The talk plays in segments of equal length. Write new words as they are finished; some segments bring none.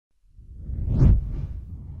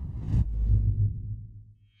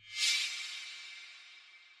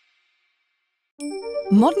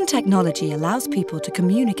Modern technology allows people to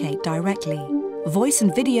communicate directly. Voice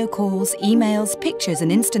and video calls, emails, pictures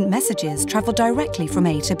and instant messages travel directly from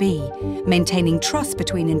A to B, maintaining trust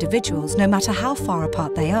between individuals no matter how far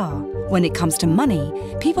apart they are. When it comes to money,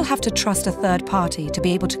 people have to trust a third party to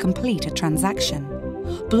be able to complete a transaction.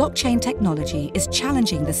 Blockchain technology is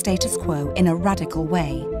challenging the status quo in a radical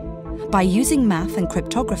way. By using math and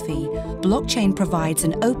cryptography, blockchain provides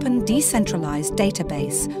an open, decentralized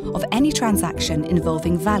database of any transaction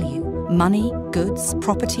involving value, money, goods,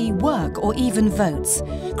 property, work, or even votes,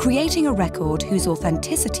 creating a record whose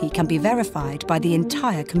authenticity can be verified by the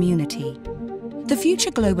entire community. The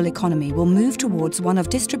future global economy will move towards one of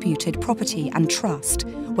distributed property and trust,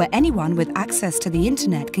 where anyone with access to the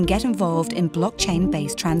internet can get involved in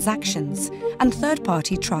blockchain-based transactions, and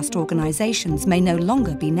third-party trust organizations may no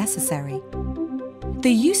longer be necessary.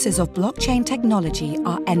 The uses of blockchain technology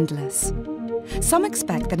are endless. Some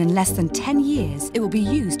expect that in less than 10 years it will be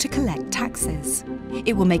used to collect taxes.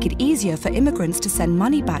 It will make it easier for immigrants to send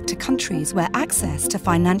money back to countries where access to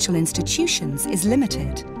financial institutions is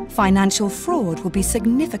limited. Financial fraud will be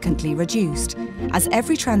significantly reduced, as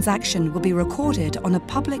every transaction will be recorded on a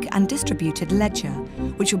public and distributed ledger,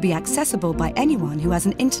 which will be accessible by anyone who has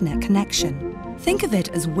an internet connection. Think of it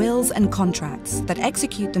as wills and contracts that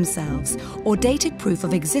execute themselves, or dated proof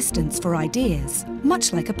of existence for ideas,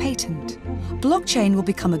 much like a patent. Blockchain will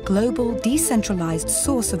become a global, decentralized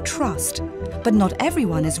source of trust, but not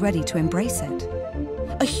everyone is ready to embrace it.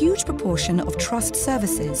 A huge proportion of trust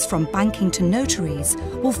services, from banking to notaries,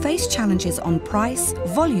 will face challenges on price,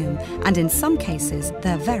 volume, and in some cases,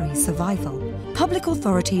 their very survival. Public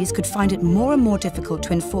authorities could find it more and more difficult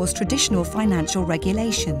to enforce traditional financial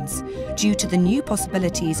regulations due to the new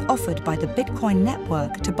possibilities offered by the Bitcoin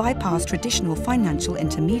network to bypass traditional financial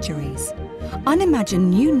intermediaries.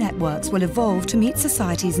 Unimagined new networks will evolve to meet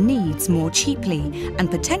society's needs more cheaply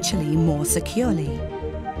and potentially more securely.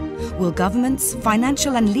 Will governments,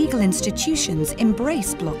 financial and legal institutions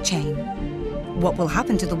embrace blockchain? What will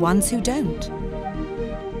happen to the ones who don't?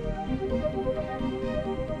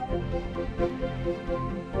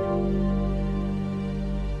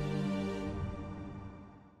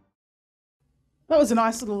 That was a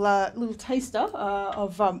nice little taster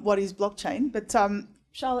of what is blockchain. But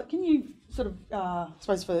Charlotte, can you sort of, I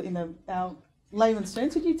suppose for our layman's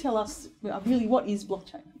terms, could you tell us really what is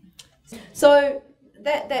blockchain? So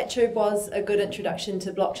that tube was a good introduction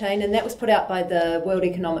to blockchain, and that was put out by the World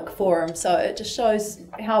Economic Forum. So it just shows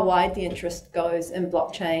how wide the interest goes in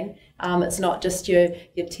blockchain. It's not just your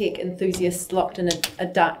tech enthusiasts locked in a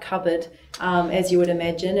dark cupboard, as you would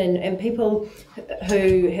imagine. And people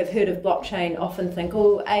who have heard of blockchain often think,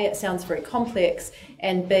 oh, A, it sounds very complex,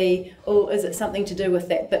 and B, oh, is it something to do with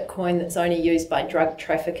that Bitcoin that's only used by drug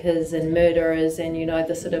traffickers and murderers and, you know,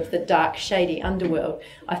 the sort of the dark, shady underworld?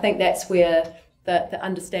 I think that's where the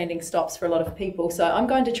understanding stops for a lot of people. So I'm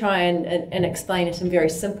going to try and explain it in very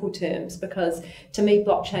simple terms, because to me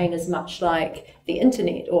blockchain is much like the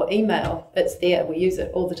internet or email. It's there, we use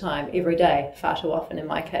it all the time, every day, far too often in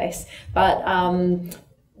my case. But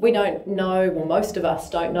we don't know, well, most of us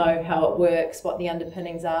don't know how it works, what the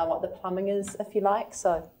underpinnings are, what the plumbing is, if you like.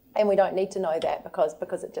 So, and we don't need to know that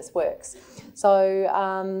because it just works.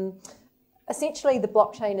 So essentially the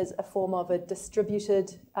blockchain is a form of a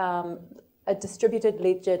distributed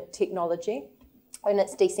ledger technology, and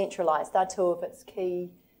it's decentralized. They're two of its key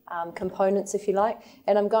components, if you like.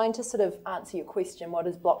 And I'm going to sort of answer your question, what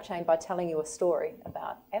is blockchain, by telling you a story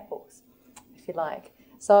about apples, if you like.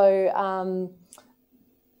 So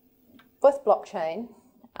with blockchain,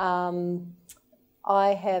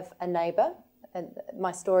 I have a neighbour, and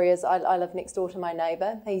my story is I live next door to my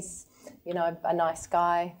neighbour. He's, you know, a nice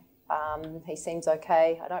guy. He seems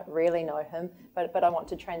okay. I don't really know him, but I want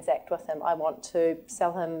to transact with him. I want to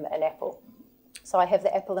sell him an apple. So I have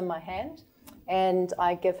the apple in my hand, and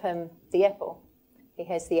I give him the apple. He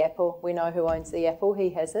has the apple. We know who owns the apple.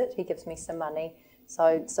 He has it. He gives me some money.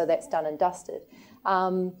 So that's done and dusted.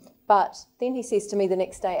 But then he says to me the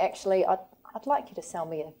next day, actually, I'd like you to sell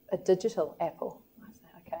me a digital apple. I say,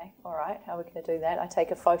 okay, all right, how are we going to do that? I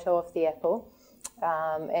take a photo of the apple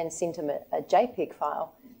and send him a JPEG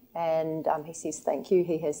file. And he says, thank you,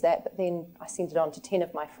 he has that. But then I send it on to 10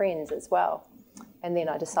 of my friends as well. And then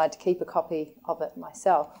I decide to keep a copy of it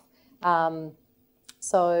myself.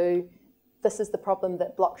 So this is the problem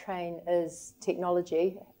that blockchain is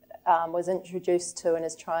technology was introduced to and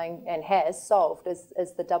is trying and has solved,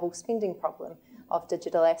 is the double spending problem of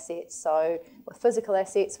digital assets. So with physical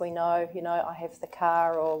assets, we know, you know, I have the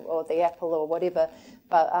car or the apple or whatever.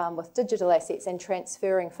 But with digital assets and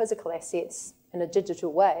transferring physical assets in a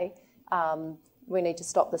digital way, we need to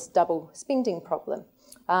stop this double spending problem.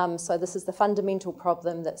 So this is the fundamental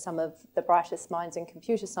problem that some of the brightest minds in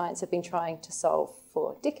computer science have been trying to solve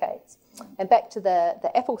for decades. And back to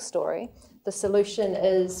the Apple story, the solution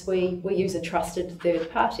is we use a trusted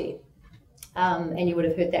third party. And you would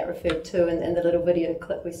have heard that referred to in the little video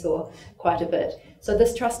clip we saw quite a bit. So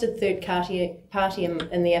this trusted third party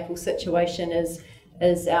in the Apple situation is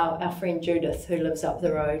our friend Judith, who lives up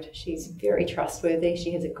the road. She's very trustworthy.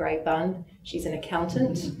 She has a grey bun. She's an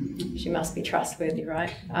accountant. She must be trustworthy,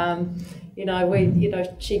 right?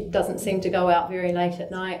 She doesn't seem to go out very late at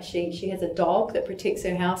night. She has a dog that protects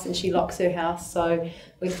her house and she locks her house. So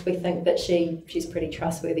we think that she's pretty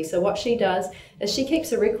trustworthy. So what she does is she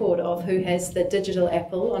keeps a record of who has the digital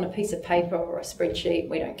apple on a piece of paper or a spreadsheet.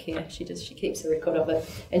 We don't care. She keeps a record of it,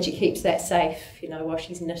 and she keeps that safe, while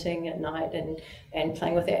she's knitting at night and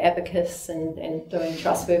playing with her abacus and doing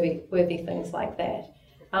trustworthy things like that.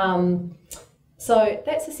 So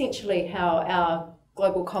that's essentially how our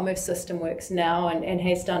global commerce system works now and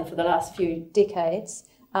has done for the last few decades.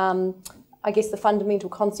 I guess the fundamental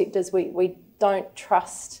concept is we don't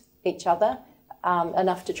trust each other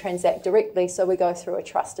enough to transact directly, so we go through a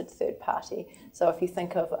trusted third party. So if you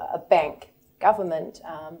think of a bank, government,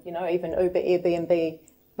 even Uber, Airbnb,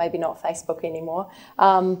 maybe not Facebook anymore,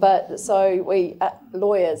 but so we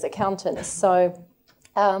lawyers, accountants. So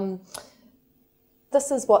this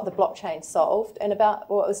is what the blockchain solved. And it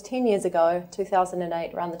was 10 years ago,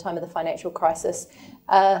 2008, around the time of the financial crisis,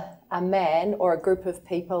 a man or a group of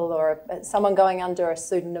people or someone going under a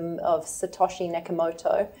pseudonym of Satoshi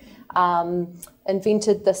Nakamoto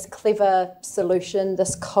invented this clever solution,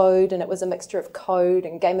 this code, and it was a mixture of code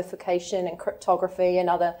and gamification and cryptography and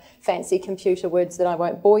other fancy computer words that I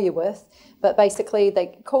won't bore you with. But basically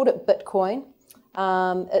they called it Bitcoin.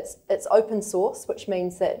 It's open source, which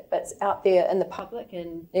means that it's out there in the public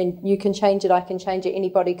and you can change it, I can change it,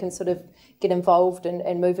 anybody can sort of get involved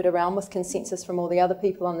and move it around with consensus from all the other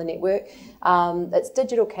people on the network. It's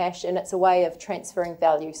digital cash and it's a way of transferring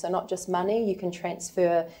value. So not just money, you can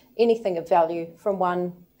transfer anything of value from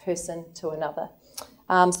one person to another.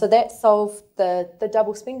 So that solved the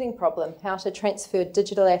double spending problem, how to transfer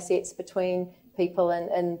digital assets between people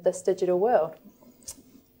in this digital world.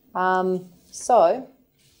 So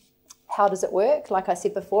how does it work? Like I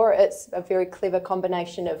said before, it's a very clever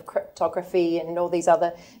combination of cryptography and all these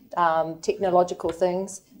other technological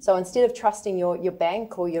things. So instead of trusting your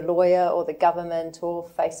bank or your lawyer or the government or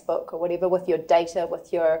Facebook or whatever with your data,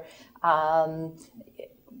 with your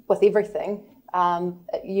with everything,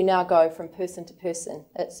 you now go from person to person.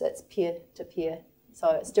 It's peer to peer. So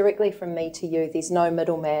it's directly from me to you. There's no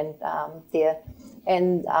middleman there.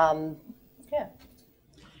 And yeah.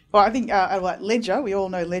 Well, I think like ledger, we all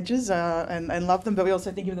know ledgers and love them, but we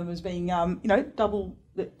also think of them as being, double,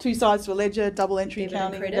 two sides to a ledger, double entry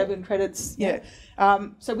accounting, debit and credits. Yeah.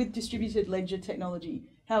 So with distributed ledger technology,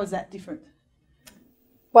 how is that different?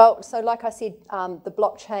 Well, so like I said, the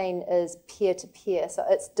blockchain is peer-to-peer, so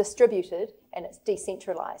it's distributed and it's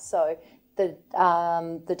decentralized. So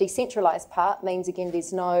the decentralized part means, again,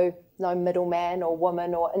 there's no middleman or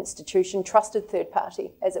woman or institution, trusted third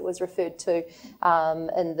party, as it was referred to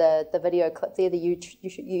in the video clip there, the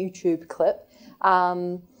YouTube clip.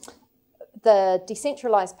 The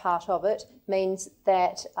decentralized part of it means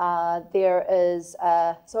that there is,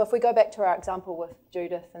 so if we go back to our example with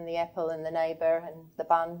Judith and the apple and the neighbour and the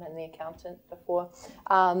bun and the accountant before,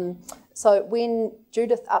 so when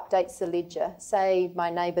Judith updates the ledger, say my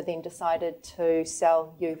neighbour then decided to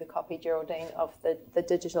sell you the copy, Geraldine, of the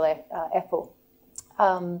digital apple.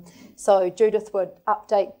 So Judith would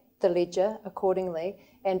update the ledger accordingly.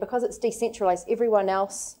 And because it's decentralized, everyone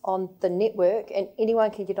else on the network, and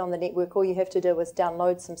anyone can get on the network, all you have to do is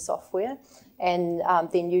download some software, and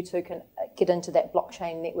then you too can get into that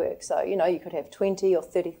blockchain network. So, you could have 20 or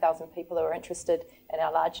 30,000 people who are interested in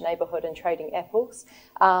our large neighborhood in trading apples.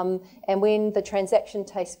 And when the transaction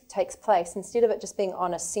takes place, instead of it just being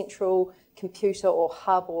on a central computer or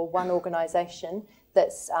hub or one organization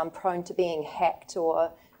that's prone to being hacked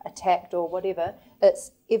or attacked or whatever,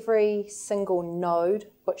 it's every single node,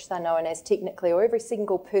 which they're known as technically, or every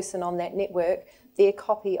single person on that network, their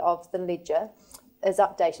copy of the ledger is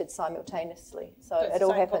updated simultaneously. So it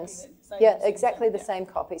all happens. Yeah, exactly the same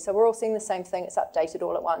copy. So we're all seeing the same thing, it's updated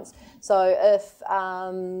all at once. So if,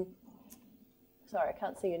 sorry, I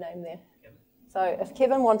can't see your name there. So if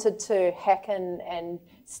Kevin wanted to hack in and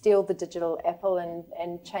steal the digital apple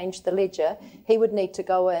and change the ledger, he would need to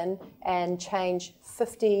go in and change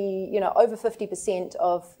over 50%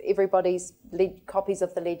 of everybody's copies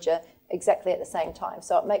of the ledger exactly at the same time.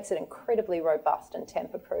 So it makes it incredibly robust and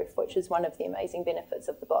tamper-proof, which is one of the amazing benefits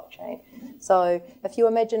of the blockchain. So if you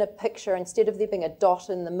imagine a picture, instead of there being a dot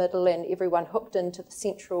in the middle and everyone hooked into the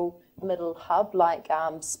central middle hub like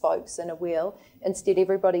spokes in a wheel, instead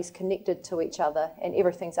everybody's connected to each other and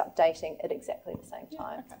everything's updating at exactly the same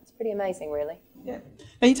time. Yeah, okay. It's pretty amazing, really. Yeah.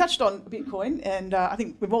 Now you touched on Bitcoin, and I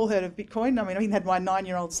think we've all heard of Bitcoin. I mean, I even had my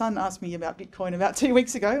 9-year-old son ask me about Bitcoin about 2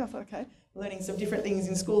 weeks ago. I thought, okay, learning some different things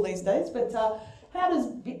in school these days. But how does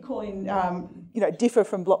Bitcoin, differ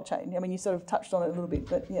from blockchain? I mean, you sort of touched on it a little bit,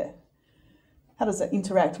 but yeah, how does it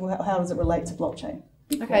interact? How does it relate to blockchain?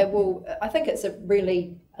 Bitcoin? Okay, well, I think it's a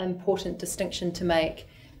really important distinction to make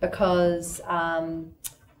because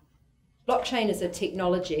blockchain is a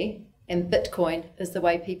technology and Bitcoin is the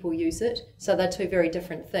way people use it. So they're two very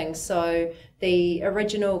different things. So the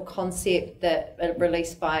original concept that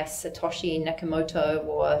released by Satoshi Nakamoto,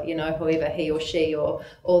 or whoever he or she or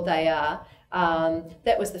they are,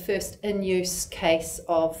 that was the first in-use case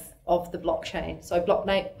of the blockchain. So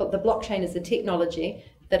the blockchain is the technology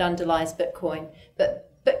that underlies Bitcoin.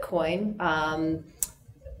 But Bitcoin,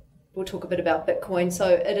 we'll talk a bit about Bitcoin. So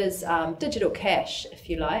it is digital cash, if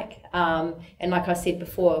you like. And like I said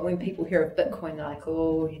before, when people hear of Bitcoin, they're like,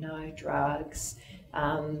 oh, drugs,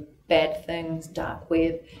 bad things, dark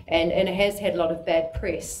web. And it has had a lot of bad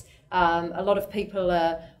press. A lot of people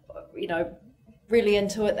are, really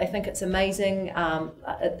into it. They think it's amazing.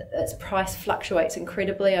 Its price fluctuates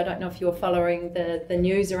incredibly. I don't know if you're following the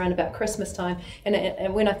news around about Christmas time.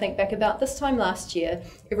 And when I think back about this time last year,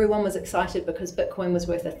 everyone was excited because Bitcoin was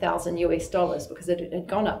worth $1,000 because it had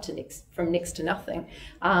gone up to from next to nothing.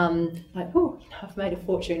 I've made a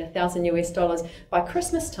fortune, $1,000. By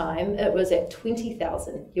Christmas time, it was at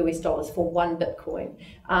 $20,000 for one Bitcoin.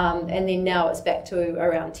 And then now it's back to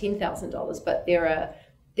around $10,000. But there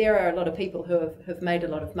are a lot of people who have made a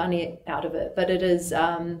lot of money out of it, but it is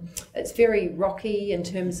it's very rocky in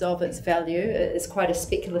terms of its value. It's quite a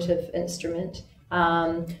speculative instrument.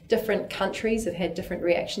 Different countries have had different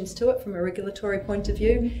reactions to it from a regulatory point of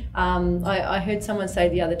view. I heard someone say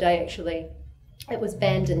the other day, actually, it was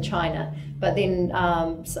banned in China, but then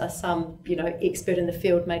some expert in the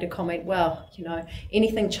field made a comment, well,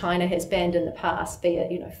 anything China has banned in the past, be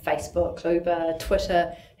it Facebook, Uber,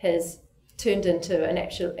 Twitter, has turned into an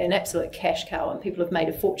absolute cash cow, and people have made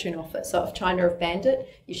a fortune off it. So if China have banned it,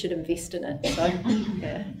 you should invest in it. So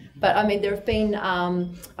yeah, but I mean, there have been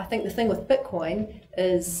I think the thing with Bitcoin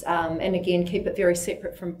is, and again, keep it very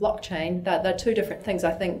separate from blockchain. They're two different things.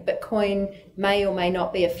 I think Bitcoin may or may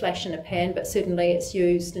not be a flash in a pan, but certainly it's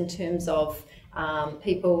used in terms of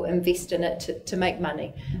people invest in it to make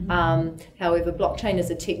money. However, blockchain is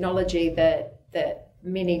a technology that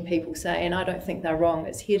many people say, and I don't think they're wrong,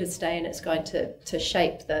 it's here to stay and it's going to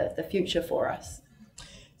shape the future for us.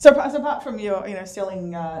 So apart from your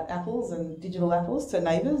selling apples and digital apples to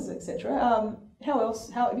neighbours, etc., how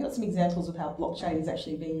have you got some examples of how blockchain is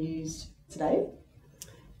actually being used today?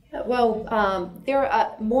 Well, there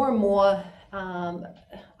are more and more.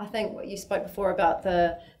 I think what you spoke before about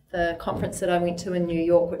the conference that I went to in New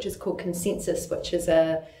York, which is called Consensus, which is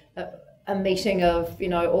a meeting of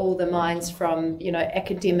all the minds from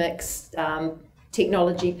academics,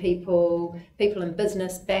 technology people in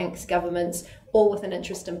business, banks, governments, all with an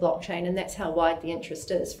interest in blockchain, and that's how wide the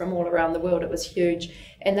interest is from all around the world. It was huge,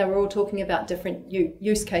 and they were all talking about different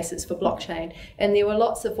use cases for blockchain, and there were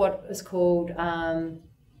lots of what is called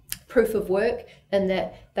proof of work, in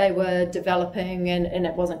that they were developing and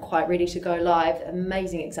it wasn't quite ready to go live.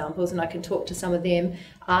 Amazing examples, and I can talk to some of them.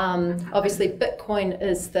 Obviously, Bitcoin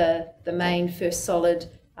is the main first solid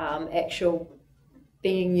actual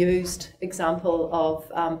being used example of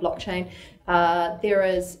blockchain. There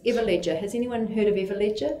is Everledger. Has anyone heard of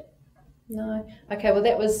Everledger? No? Okay, well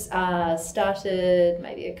that was started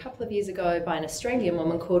maybe a couple of years ago by an Australian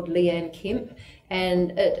woman called Leanne Kemp,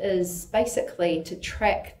 and it is basically to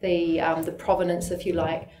track the provenance, if you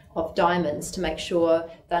like, of diamonds to make sure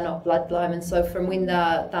they're not blood diamonds. So from when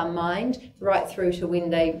they're mined right through to when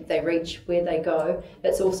they reach where they go.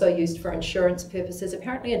 It's also used for insurance purposes.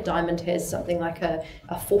 Apparently a diamond has something like a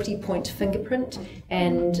 40-point fingerprint,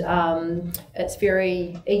 and it's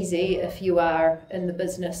very easy if you are in the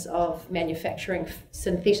business of manufacturing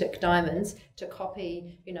synthetic diamonds to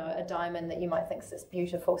copy, a diamond that you might think is this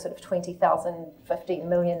beautiful sort of $20,000, $50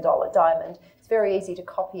 million diamond. It's very easy to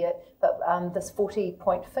copy it, but this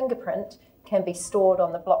 40-point fingerprint can be stored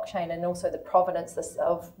on the blockchain, and also the provenance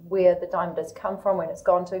of where the diamond has come from, when it's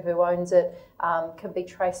gone to, who owns it, can be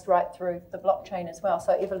traced right through the blockchain as well.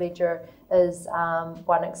 So Evett is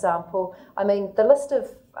one example. I mean, the list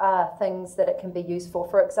of things that it can be used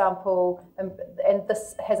for example, and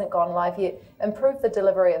this hasn't gone live yet, improve the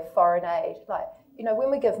delivery of foreign aid. Like, you know,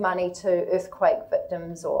 when we give money to earthquake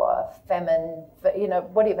victims or famine, you know,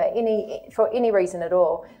 whatever, for any reason at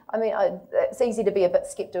all, I mean, it's easy to be a bit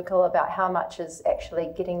skeptical about how much is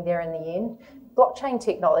actually getting there in the end. Blockchain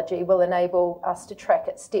technology will enable us to track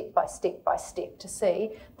it step by step by step to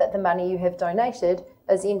see that the money you have donated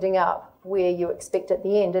is ending up where you expect at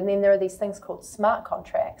the end. And then there are these things called smart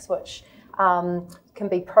contracts, which can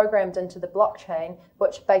be programmed into the blockchain,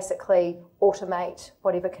 which basically automate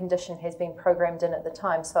whatever condition has been programmed in at the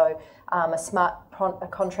time. So a smart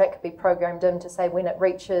contract could be programmed in to say when it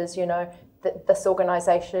reaches, you know, this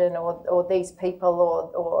organisation or these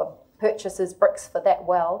people or purchases bricks for that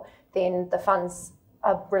well, then the funds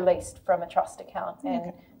are released from a trust account.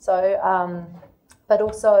 And so, but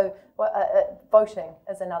also voting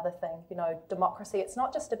is another thing, you know, democracy. It's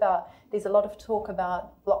not just about, there's a lot of talk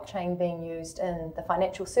about blockchain being used in the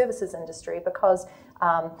financial services industry because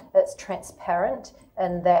it's transparent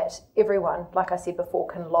and that everyone, like I said before,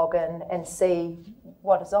 can log in and see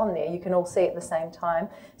what is on there. You can all see at the same time.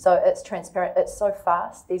 So it's transparent, it's so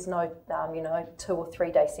fast. There's no, you know, 2 or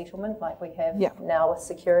 3 day settlement like we have now with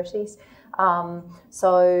securities. The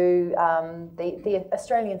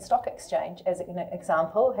Australian Stock Exchange, as an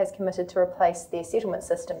example, has committed to replace their settlement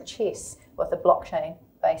system, CHESS, with a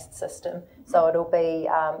blockchain-based system. So it'll be,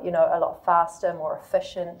 you know, a lot faster, more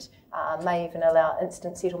efficient, may even allow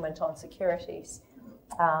instant settlement on securities.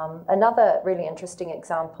 Another really interesting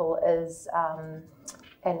example is,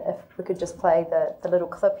 and if we could just play the little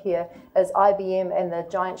clip here, is IBM and the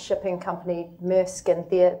giant shipping company Maersk, and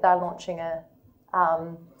they're launching a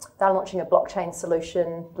blockchain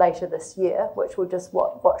solution later this year, which we'll just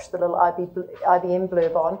watch the little IBM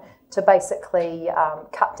blurb on, to basically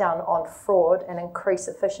cut down on fraud and increase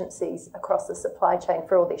efficiencies across the supply chain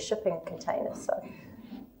for all their shipping containers. So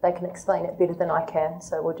they can explain it better than I can.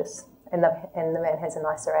 So we'll just, and the man has a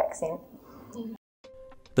nicer accent.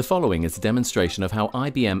 The following is a demonstration of how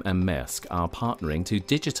IBM and Maersk are partnering to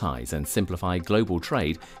digitize and simplify global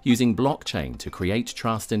trade using blockchain to create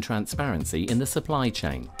trust and transparency in the supply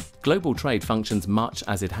chain. Global trade functions much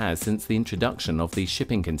as it has since the introduction of the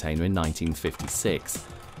shipping container in 1956.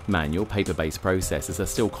 Manual, paper-based processes are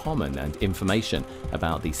still common, and information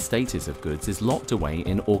about the status of goods is locked away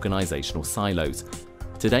in organizational silos.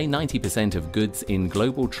 Today, 90% of goods in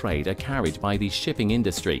global trade are carried by the shipping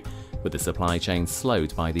industry, with the supply chain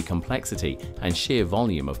slowed by the complexity and sheer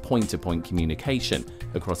volume of point-to-point communication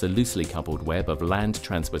across a loosely coupled web of land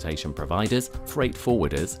transportation providers, freight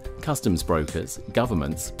forwarders, customs brokers,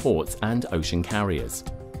 governments, ports and ocean carriers.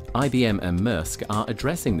 IBM and Maersk are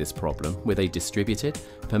addressing this problem with a distributed,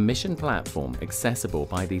 permission platform accessible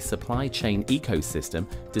by the supply chain ecosystem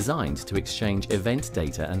designed to exchange event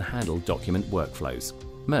data and handle document workflows.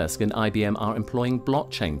 Maersk and IBM are employing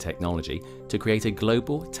blockchain technology to create a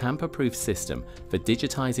global, tamper-proof system for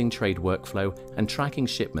digitizing trade workflow and tracking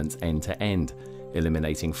shipments end-to-end,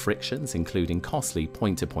 eliminating frictions including costly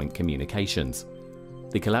point-to-point communications.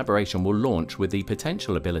 The collaboration will launch with the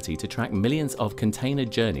potential ability to track millions of container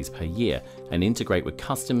journeys per year and integrate with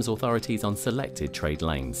customs authorities on selected trade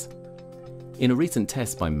lanes. In a recent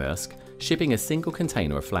test by Maersk, shipping a single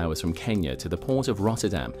container of flowers from Kenya to the port of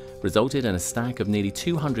Rotterdam resulted in a stack of nearly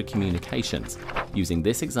 200 communications. Using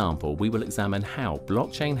this example, we will examine how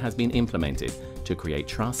blockchain has been implemented to create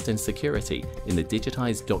trust and security in the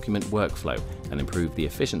digitized document workflow and improve the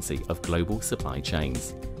efficiency of global supply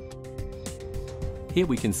chains. Here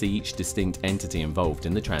we can see each distinct entity involved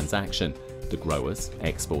in the transaction: the growers,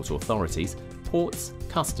 export authorities, ports,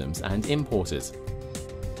 customs and importers.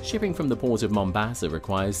 Shipping from the port of Mombasa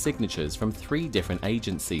requires signatures from 3 different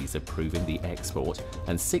agencies approving the export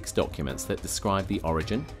and 6 documents that describe the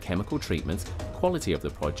origin, chemical treatments, quality of the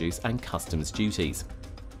produce and customs duties.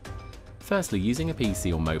 Firstly, using a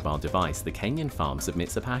PC or mobile device, the Kenyan farm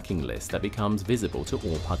submits a packing list that becomes visible to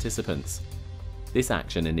all participants. This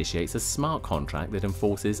action initiates a smart contract that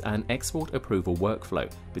enforces an export approval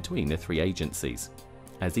workflow between the 3 agencies.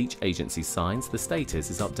 As each agency signs, the status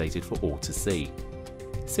is updated for all to see.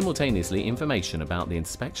 Simultaneously, information about the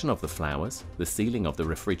inspection of the flowers, the sealing of the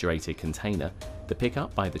refrigerated container, the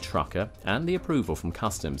pickup by the trucker, and the approval from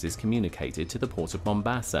customs is communicated to the port of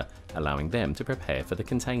Mombasa, allowing them to prepare for the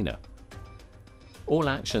container. All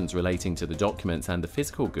actions relating to the documents and the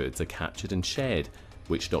physical goods are captured and shared: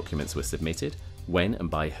 which documents were submitted, when and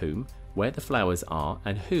by whom, where the flowers are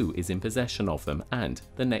and who is in possession of them, and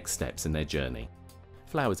the next steps in their journey.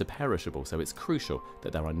 Flowers are perishable, so it's crucial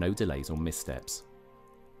that there are no delays or missteps.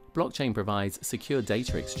 Blockchain provides secure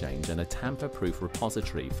data exchange and a tamper-proof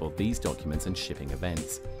repository for these documents and shipping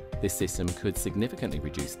events. This system could significantly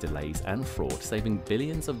reduce delays and fraud, saving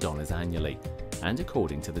billions of dollars annually. And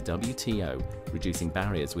according to the WTO, reducing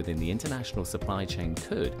barriers within the international supply chain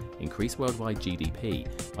could increase worldwide GDP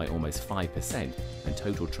by almost 5% and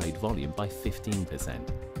total trade volume by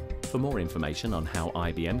 15%. For more information on how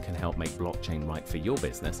IBM can help make blockchain right for your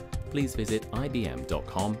business, please visit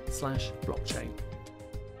ibm.com/blockchain.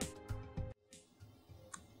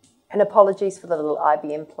 And apologies for the little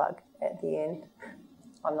IBM plug at the end.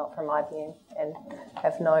 I'm not from IBM and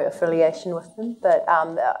have no affiliation with them, but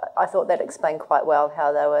I thought that explained quite well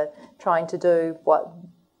how they were trying to do what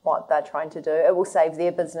they're trying to do. It will save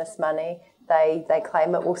their business money. They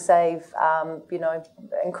claim it will save,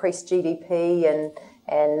 increase GDP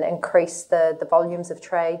and increase the volumes of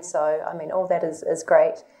trade. So, I mean, all that is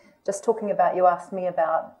great. Just talking about, you asked me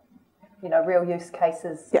about, real use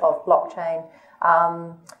cases of blockchain.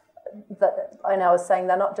 And I was saying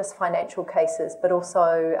they're not just financial cases, but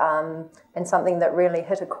also, and something that really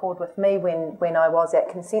hit a chord with me when I was at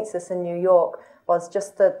Consensus in New York was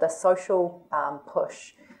just the social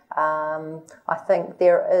push. I think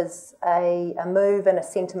there is a move and a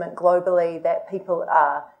sentiment globally that people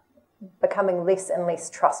are becoming less and less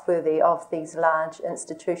trustworthy of these large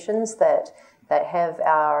institutions that have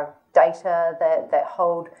our data, that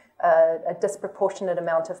hold a disproportionate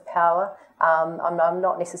amount of power. I'm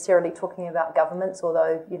not necessarily talking about governments,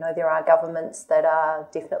 although there are governments that are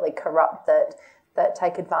definitely corrupt that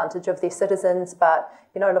take advantage of their citizens. But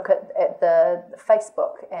look at the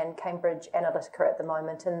Facebook and Cambridge Analytica at the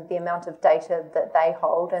moment, and the amount of data that they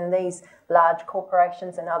hold, and these large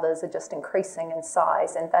corporations and others are just increasing in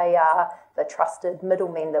size, and they are the trusted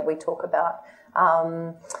middlemen that we talk about.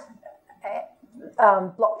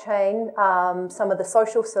 Blockchain, some of the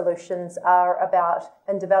social solutions are about,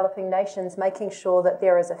 in developing nations, making sure that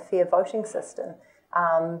there is a fair voting system,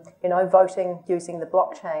 voting using the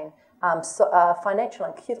blockchain. Financial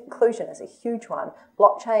inclusion is a huge one.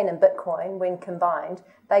 Blockchain and Bitcoin, when combined,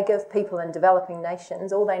 they give people in developing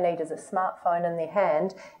nations, all they need is a smartphone in their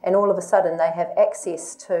hand, and all of a sudden they have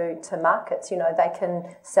access to markets. They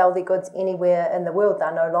can sell their goods anywhere in the world.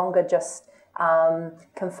 They're no longer just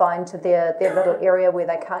confined to their little area where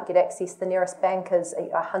they can't get access. The nearest bank is a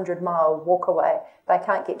 100-mile walk away. They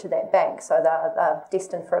can't get to that bank, so they're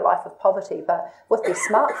destined for a life of poverty. But with their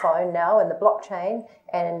smartphone now and the blockchain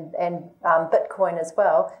and Bitcoin as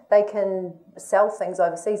well, they can sell things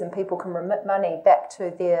overseas and people can remit money back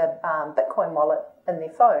to their Bitcoin wallet in their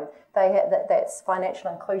phone. That's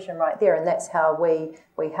financial inclusion right there, and that's how we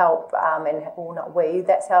help,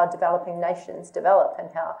 that's how developing nations develop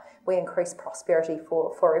and how we increase prosperity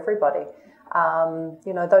for everybody.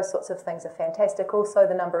 Those sorts of things are fantastic. Also,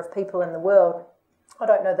 the number of people in the world, I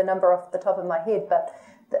don't know the number off the top of my head, but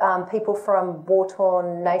people from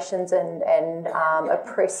war-torn nations and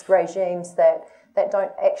oppressed regimes that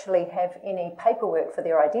don't actually have any paperwork for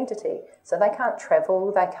their identity. So they can't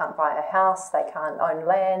travel, they can't buy a house, they can't own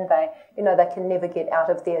land, they can never get out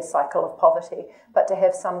of their cycle of poverty. But to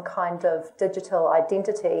have some kind of digital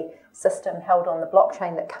identity system held on the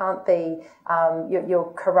blockchain that can't be,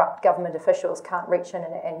 your corrupt government officials can't reach in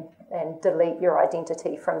and delete your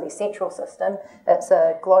identity from their central system. It's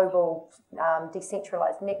a global,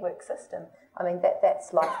 decentralized network system. I mean,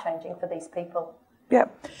 that's life-changing for these people. Yeah,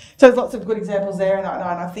 so there's lots of good examples there, and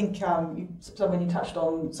I think so when you touched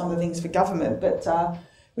on some of the things for government, but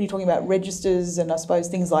when you're talking about registers and I suppose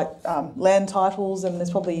things like land titles, and there's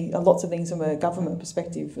probably lots of things from a government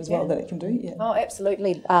perspective as well that it can do. Yeah. Oh,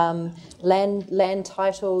 absolutely. Land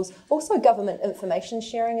titles, also government information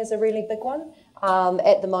sharing is a really big one.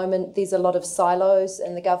 At the moment, there's a lot of silos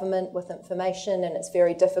in the government with information, and it's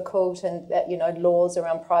very difficult, and laws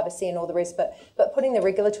around privacy and all the rest. But putting the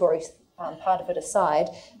regulatory part of it aside,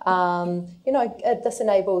 this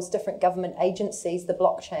enables different government agencies, the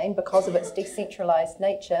blockchain, because of its decentralised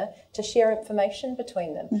nature, to share information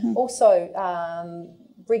between them. Mm-hmm. Also,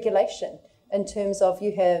 regulation in terms of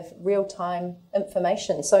you have real-time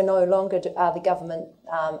information. So no longer are the government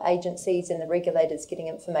agencies and the regulators getting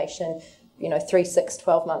information 3, 6,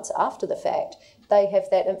 12 months after the fact. They have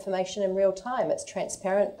that information in real time. It's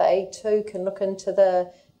transparent. They too can look into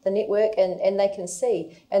the network and they can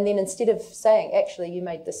see. And then instead of saying, actually, you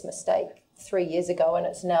made this mistake 3 years ago and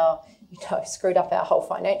it's now screwed up our whole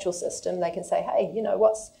financial system, they can say, hey,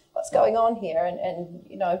 what's going on here,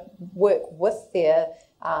 and work with their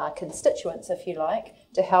constituents, if you like,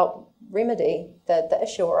 to help remedy the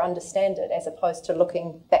issue or understand it, as opposed to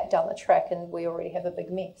looking back down the track and we already have a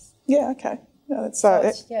big mess. Yeah, okay. No, that's,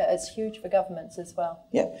 it's huge for governments as well.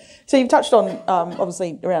 Yeah. So you've touched on,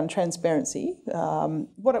 obviously, around transparency.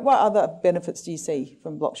 What other benefits do you see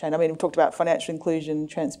from blockchain? I mean, we've talked about financial inclusion,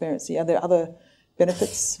 transparency. Are there other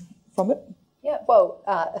benefits from it? Yeah, well,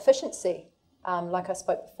 efficiency. Like I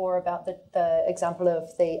spoke before about the example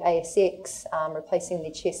of the ASX replacing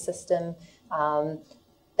the chess system,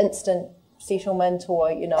 instant settlement,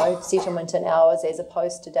 or settlement in hours as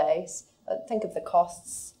opposed to days. Think of the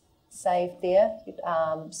costs saved there.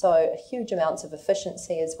 So huge amounts of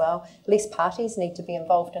efficiency as well. Less parties need to be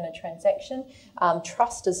involved in a transaction.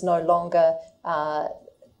 Trust is no longer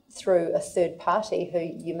through a third party who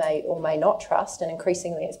you may or may not trust, and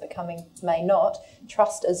increasingly it's becoming may not.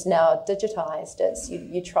 Trust is now digitised. It's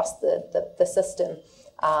you trust the system,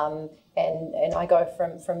 and I go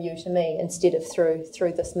from you to me instead of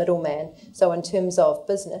through this middleman. So in terms of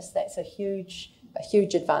business, that's a huge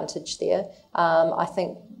advantage there. I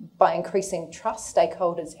think by increasing trust,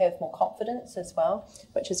 stakeholders have more confidence as well,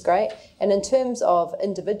 which is great. And in terms of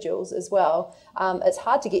individuals as well, it's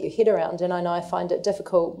hard to get your head around, and I know I find it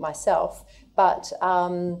difficult myself, but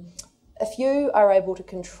if you are able to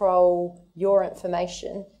control your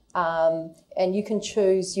information, and you can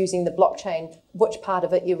choose using the blockchain which part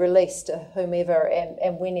of it you release to whomever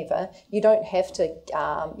and whenever, you don't have to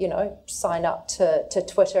sign up to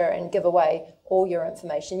Twitter and give away all your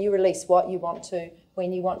information. You release what you want to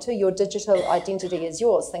when you want to. Your digital identity is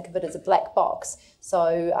yours. Think of it as a black box.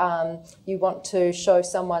 So you want to show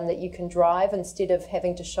someone that you can drive instead of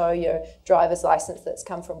having to show your driver's license that's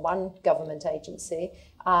come from one government agency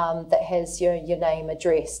that has your name,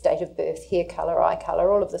 address, date of birth, hair colour, eye colour,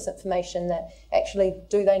 all of this information. That actually,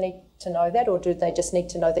 do they need to know that, or do they just need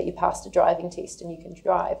to know that you passed a driving test and you can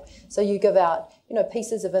drive? So you give out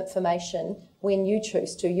pieces of information when you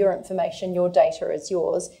choose to. Your information, your data is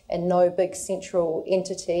yours, and no big central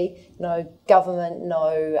entity, no government,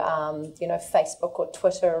 no Facebook or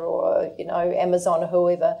Twitter or Amazon or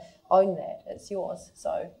whoever own that. It's yours.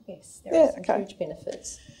 So yes, there are some huge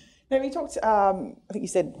benefits. Now, we talked, I think you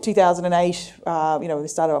said 2008, we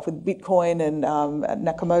started off with Bitcoin and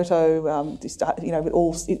Nakamoto, it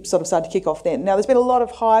all sort of started to kick off then. Now, there's been a lot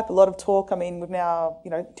of hype, a lot of talk. I mean, we've now,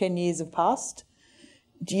 10 years have passed.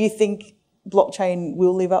 Do you think blockchain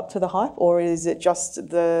will live up to the hype, or is it just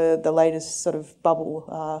the latest sort of bubble,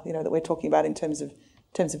 that we're talking about in terms of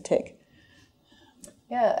tech?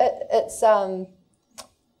 Yeah, it's...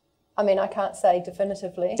 I can't say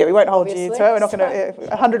definitively. Yeah, we won't hold you to it. We're not going to...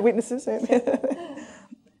 100 witnesses.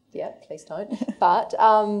 Yeah, please don't. But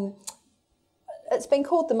it's been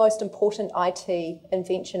called the most important IT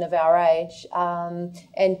invention of our age.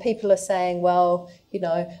 And people are saying, well,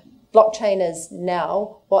 blockchain is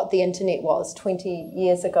now what the internet was 20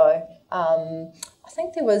 years ago. I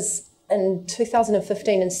think there was, in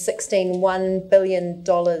 2015 and 16, $1 billion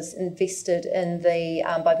invested in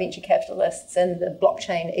by venture capitalists in the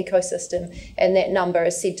blockchain ecosystem, and that number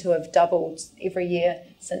is said to have doubled every year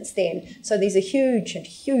since then. So there's a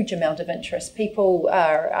huge amount of interest. People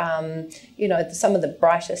are, some of the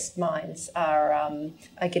brightest minds are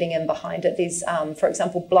getting in behind it. There's, for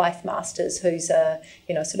example, Blythe Masters, who's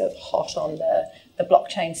sort of hot on the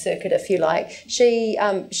blockchain circuit, if you like. She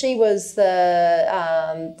was the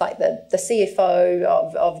CFO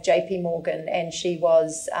of JP Morgan, and she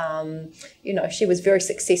was she was very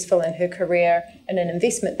successful in her career in an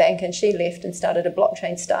investment bank, and she left and started a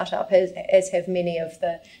blockchain startup, as have many of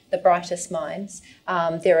the brightest minds.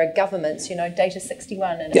 There are governments, Data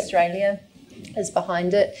 61 in Australia is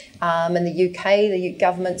behind it. In the UK, the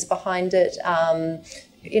government's behind it.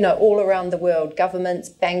 All around the world, governments,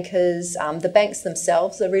 bankers, the banks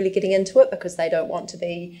themselves are really getting into it because they don't want to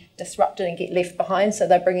be disrupted and get left behind. So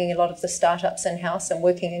they're bringing a lot of the startups in-house and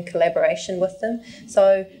working in collaboration with them.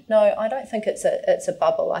 So no, I don't think it's a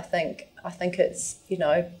bubble. I think it's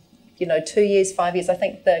 2 years, 5 years. I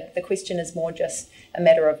think the question is more just a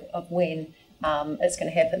matter of when it's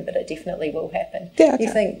going to happen, but it definitely will happen. Yeah,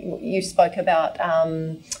 okay. You spoke about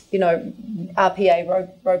RPA,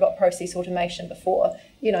 robot process automation, before.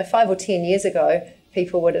 5 or 10 years ago,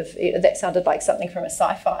 people would have, that sounded like something from a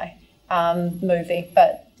sci-fi movie,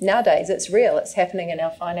 but nowadays it's real. It's happening in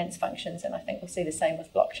our finance functions, and I think we'll see the same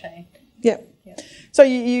with blockchain. Yeah. So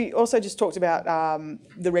you also just talked about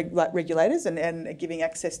the regulators and giving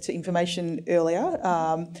access to information earlier,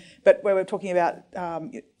 but where we're talking about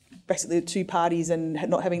basically the two parties and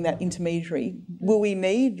not having that intermediary, will we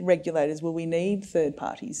need regulators? Will we need third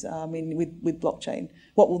parties with blockchain?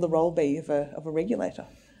 What will the role be of a regulator?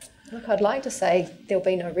 Look, I'd like to say there'll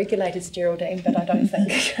be no regulators, Geraldine, but I don't think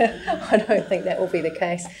that will be the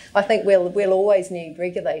case. I think we'll always need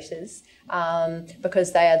regulators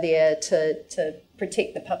because they are there to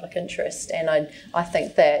protect the public interest. And I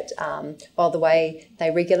think that while the way they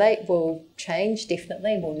regulate will change,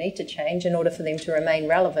 definitely will need to change in order for them to remain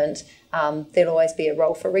relevant, there'll always be a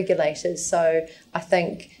role for regulators. So I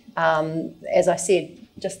think, as I said,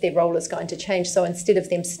 just their role is going to change. So instead of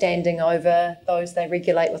them standing over those they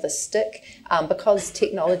regulate with a stick, because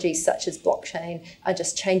technologies such as blockchain are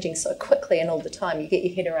just changing so quickly and all the time, you get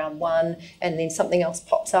your head around one and then something else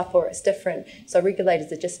pops up or it's different. So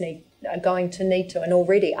regulators are going to need to, and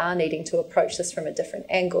already are needing to, approach this from a different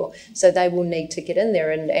angle. So they will need to get in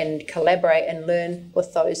there and collaborate and learn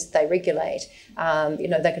with those they regulate. They're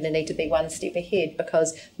going to need to be one step ahead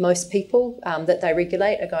because most people that they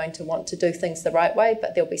regulate are going to want to do things the right way,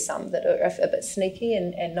 but there'll be some that are a bit sneaky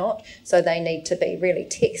and not. So they need to be really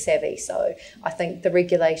tech savvy. So I think the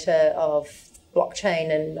regulator of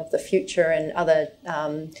blockchain and of the future and other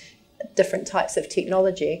different types of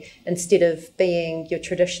technology, instead of being your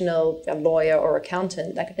traditional lawyer or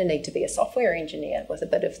accountant, they're going to need to be a software engineer with a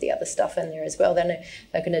bit of the other stuff in there as well. Then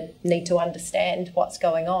they're going to need to understand what's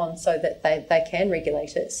going on so that they can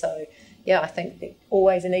regulate it. So yeah, I think there's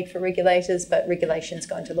always a need for regulators, but regulation's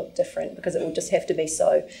going to look different because it will just have to be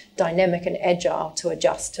so dynamic and agile to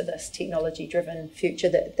adjust to this technology-driven future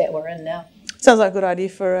that we're in now. Sounds like a good idea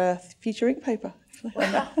for a future ink paper.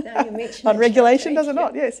 Wow, now you mention on regulation, does it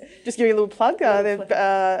not? Yes. Just give you a little plug.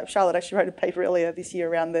 Charlotte actually wrote a paper earlier this year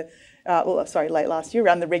around late last year,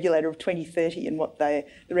 around the regulator of 2030 and what the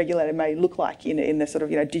regulator may look like in the sort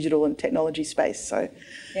of digital and technology space. So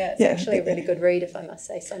yeah, it's actually a really good read, if I must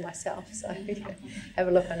say so myself. So have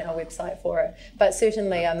a look on our website for it. But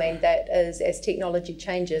certainly, I mean, that is, as technology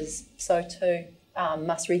changes, so too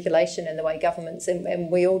must regulation and the way governments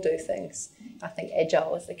and we all do things. I think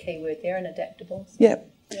agile is the key word there, and adaptable. So, yeah.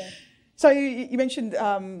 So you mentioned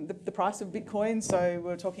the price of Bitcoin. So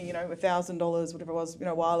we're talking, $1,000, whatever it was,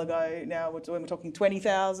 a while ago. Now we're talking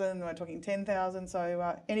 20,000. We're talking 10,000.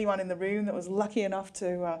 So anyone in the room that was lucky enough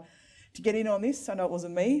to get in on this, I know it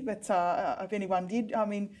wasn't me, but if anyone did, I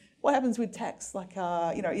mean, what happens with tax? Like,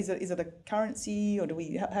 is it a currency, or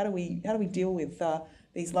how do we deal with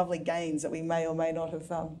these lovely gains that we may or may not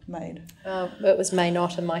have made? It was may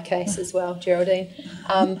not in my case as well, Geraldine.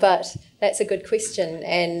 But that's a good question,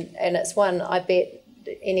 and it's one I bet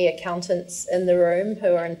any accountants in the room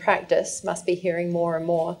who are in practice must be hearing more and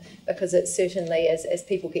more, because it's certainly, as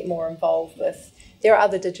people get more involved with, there are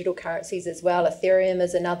other digital currencies as well. Ethereum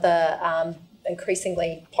is another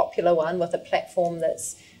increasingly popular one with a platform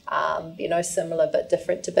that's similar but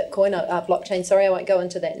different to Bitcoin, blockchain. Sorry, I won't go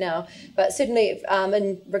into that now. But certainly,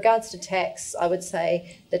 in regards to tax, I would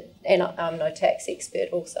say that, and I'm no tax expert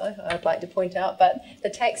also, I'd like to point out, but the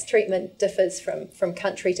tax treatment differs from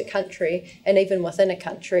country to country, and even within a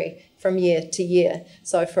country from year to year.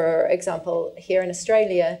 So, for example, here in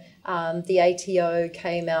Australia, the ATO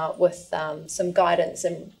came out with some guidance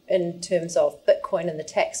in terms of Bitcoin and the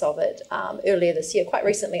tax of it earlier this year, quite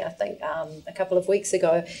recently, I think, a couple of weeks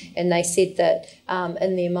ago, and they said that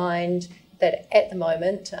in their mind that at the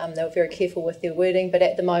moment, they were very careful with their wording, but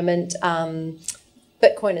at the moment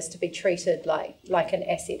Bitcoin is to be treated like an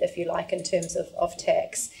asset, if you like, in terms of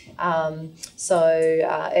tax. And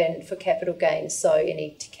for capital gains, so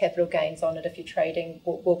any capital gains on it, if you're trading,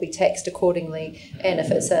 will be taxed accordingly. And if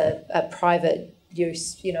it's a private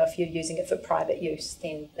use, if you're using it for private use,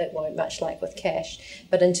 then it won't, much like with cash.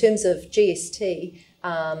 But in terms of GST,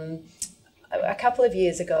 a couple of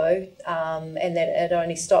years ago, and that it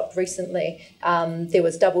only stopped recently, there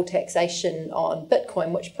was double taxation on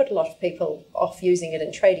Bitcoin, which put a lot of people off using it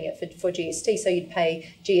and trading it for GST. So you'd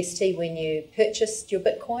pay GST when you purchased your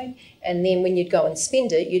Bitcoin, and then when you'd go and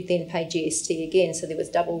spend it, you'd then pay GST again. So there was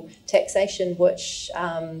double taxation, which,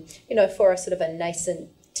 for a sort of a nascent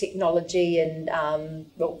technology and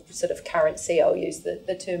sort of currency, I'll use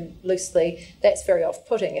the term loosely, that's very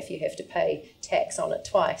off-putting if you have to pay tax on it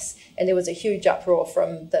twice. And there was a huge uproar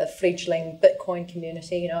from the fledgling Bitcoin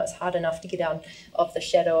community. It's hard enough to get out of the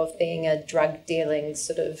shadow of being a drug-dealing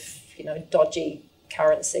sort of, dodgy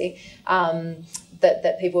currency,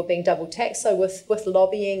 that people were being double taxed. So with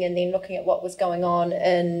lobbying and then looking at what was going on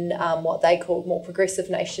in what they called more progressive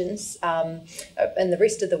nations in the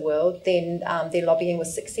rest of the world, then their lobbying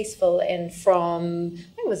was successful, and from, I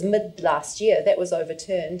think it was mid last year, that was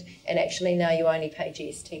overturned, and actually now you only pay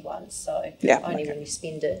GST once, so only when you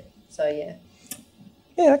spend it. So yeah.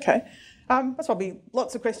 Yeah, okay. That's probably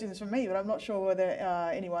lots of questions from me, but I'm not sure whether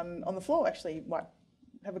anyone on the floor actually might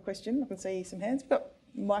have a question. I can see some hands. We've got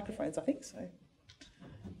microphones, I think, so.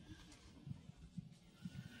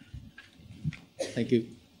 Thank you.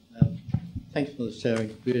 Thanks for the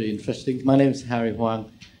sharing, really interesting. My name is Harry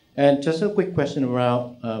Huang, and just a quick question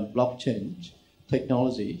around blockchain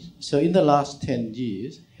technologies. So in the last 10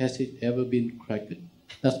 years, has it ever been cracked?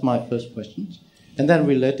 That's my first question. And then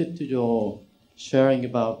related to your sharing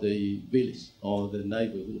about the village or the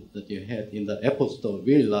neighborhood that you had in the Apple store,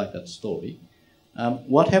 really like that story.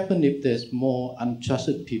 What happens if there's more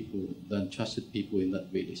untrusted people than trusted people in that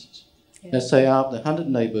village? Yeah. Let's say out of the 100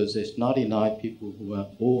 neighbors, there's 99 people who are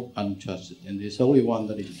all untrusted, and there's only one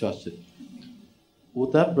that is trusted.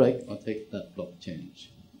 Would that break or take that blockchain?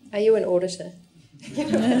 Are you an auditor?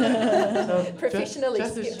 So Professionally.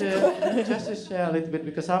 Just to share a little bit,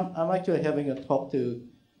 because I'm actually having a talk to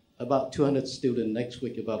about 200 students next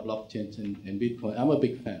week about blockchains and Bitcoin. I'm a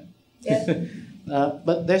big fan. Yeah.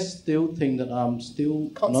 But there's still thing that I'm still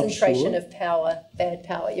concentration not sure. of power, bad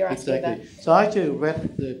power. You're asking exactly. about. So I actually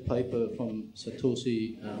read the paper from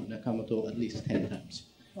Satoshi Nakamoto at least 10 times.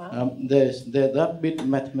 Wow. There's that bit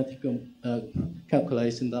mathematical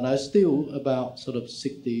calculation that I still about sort of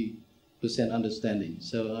 60% understanding.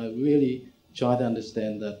 So I really try to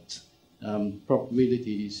understand that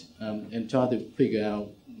probabilities and try to figure out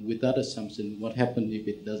with that assumption what happens if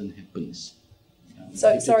it doesn't happen.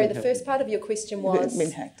 So, sorry, the first part of your question was...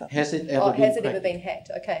 Been hacked up. Has it ever been hacked?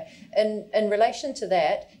 Okay. In relation to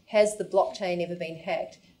that, has the blockchain ever been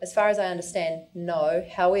hacked? As far as I understand, no.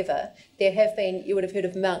 However, there have been, you would have heard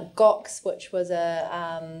of Mt. Gox, which was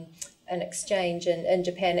an exchange in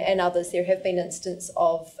Japan, and others. There have been instances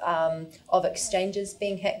of exchanges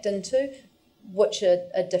being hacked into, which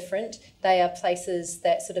are different. They are places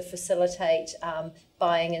that sort of facilitate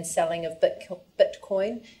buying and selling of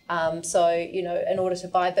Bitcoin. So, you know, in order to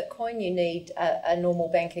buy Bitcoin, you need a normal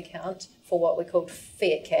bank account for what we call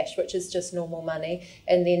fiat cash, which is just normal money.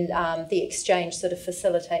 And then the exchange sort of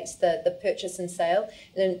facilitates the purchase and sale.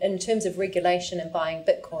 And in terms of regulation and buying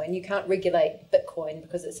Bitcoin, you can't regulate Bitcoin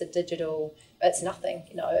because it's a digital, it's nothing,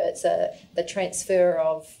 you know, it's the transfer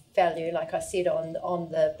of value, like I said, on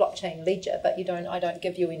the blockchain ledger, but I don't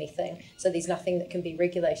give you anything. So there's nothing that can be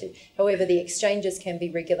regulated. However, the exchanges can be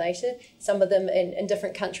regulated. Some of them in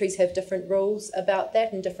different countries have different rules about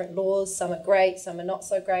that and different laws. Some are great, some are not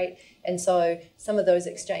so great. And so some of those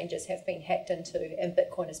exchanges have been hacked into and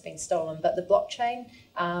Bitcoin has been stolen. But the blockchain,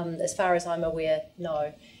 as far as I'm aware,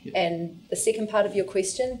 no. Yeah. And the second part of your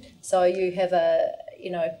question, so you have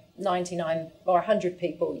 99 or 100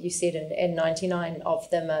 people, you said, and 99 of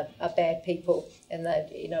them are bad people and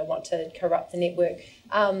they, want to corrupt the network.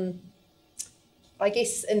 I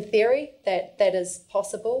guess in theory that is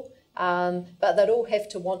possible, but they'd all have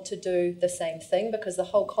to want to do the same thing, because the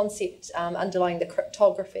whole concept underlying the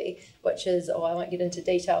cryptography, which is, I won't get into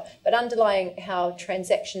detail, but underlying how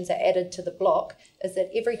transactions are added to the block is that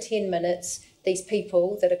every 10 minutes, these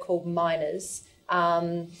people that are called miners,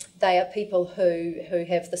 they are people who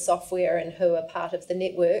have the software and who are part of the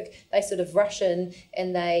network. They sort of rush in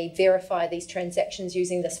and they verify these transactions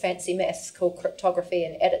using this fancy maths called cryptography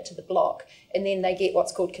and add it to the block. And then they get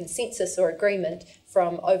what's called consensus or agreement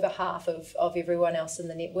from over half of everyone else in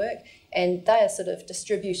the network. And they are sort of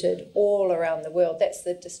distributed all around the world. That's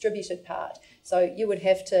the distributed part. So you would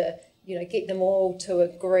have to, get them all to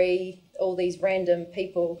agree, all these random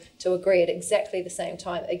people to agree at exactly the same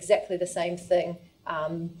time, exactly the same thing.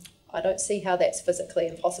 I don't see how that's physically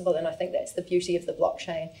impossible, and I think that's the beauty of the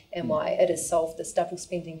blockchain and why it has solved this double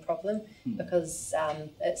spending problem, because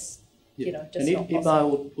it's, just not possible. If I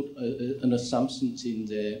would put an assumption in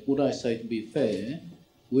there, would I say, to be fair,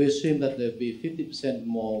 we assume that there will be 50%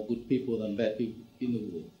 more good people than bad people in the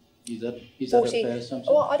world. Is that a fair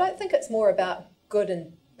assumption? Well, I don't think it's more about good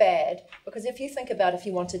and bad, because if you think about if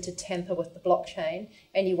you wanted to tamper with the blockchain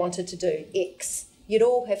and you wanted to do X, you'd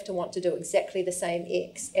all have to want to do exactly the same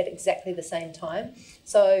X at exactly the same time.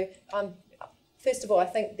 So first of all, I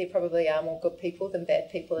think there probably are more good people than bad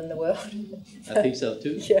people in the world. I think so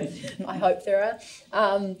too. Yeah, I hope there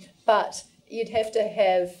are. But you'd have to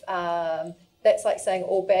have, that's like saying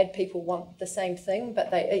all bad people want the same thing,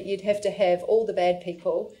 but you'd have to have all the bad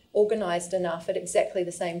people organised enough at exactly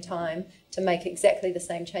the same time to make exactly the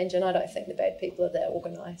same change, and I don't think the bad people are that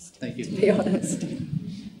organised. Thank you. To be honest.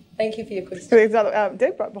 Thank you for your question.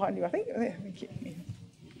 Deb, right behind you, I think. Thank you.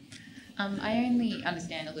 I only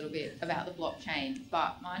understand a little bit about the blockchain,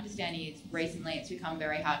 but my understanding is recently it's become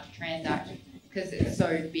very hard to transact because it's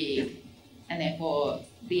so big, and therefore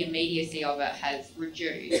the immediacy of it has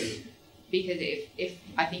reduced. because if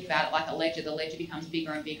I think about it like a ledger, the ledger becomes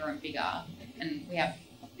bigger and bigger and bigger, and we have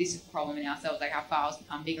this problem in ourselves, like our files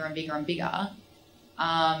become bigger and bigger and bigger.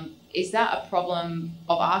 Is that a problem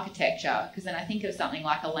of architecture? Because then I think of something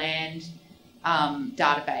like a land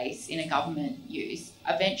database in a government use.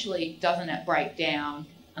 Eventually, doesn't it break down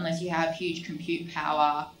unless you have huge compute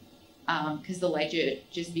power, because the ledger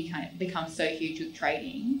just becomes so huge with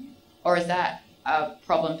trading? Or is that a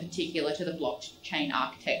problem particular to the blockchain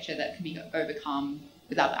architecture that can be overcome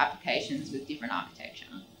with other applications with different architecture?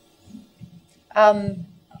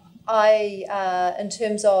 In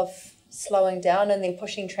terms of slowing down and then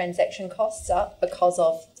pushing transaction costs up because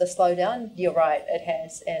of the slowdown, you're right, it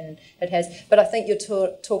has. But I think you're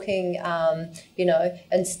talking,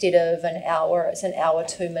 instead of an hour, it's an hour,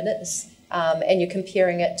 2 minutes, and you're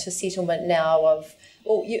comparing it to settlement now of,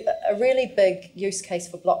 a really big use case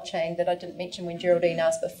for blockchain that I didn't mention when Geraldine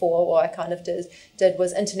asked before, or I kind of did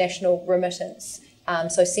was international remittance.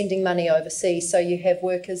 So sending money overseas. So you have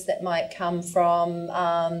workers that might come from,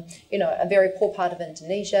 a very poor part of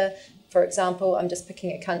Indonesia, for example. I'm just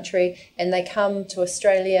picking a country, and they come to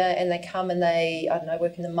Australia, and they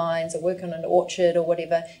work in the mines or work on an orchard or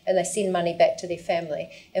whatever, and they send money back to their family.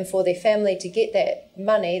 And for their family to get that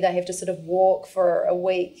money, they have to sort of walk for a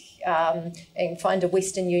week and find a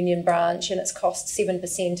Western Union branch, and it's cost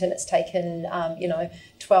 7%, and it's taken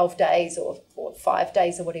 12 days or 5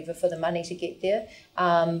 days or whatever for the money to get there.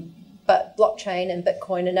 But blockchain and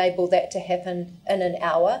Bitcoin enable that to happen in an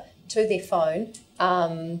hour to their phone,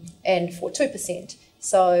 and for 2%.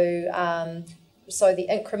 So the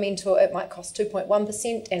incremental, it might cost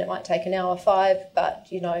 2.1% and it might take an hour 5, but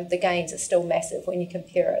the gains are still massive when you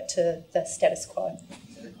compare it to the status quo.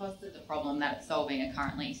 So the cost of the problem that it's solving are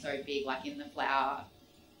currently so big, like in the flour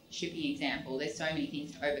shipping example, there's so many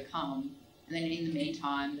things to overcome, and then in the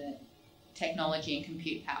meantime the technology and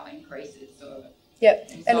compute power increases, so yep.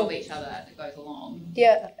 and solve each other as it goes along.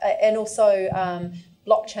 Yeah, and also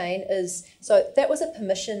blockchain is, so that was a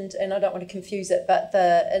permissioned, and I don't want to confuse it, but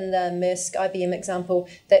in the Maersk IBM example,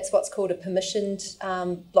 that's what's called a permissioned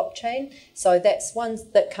blockchain. So that's ones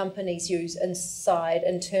that companies use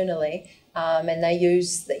internally, and they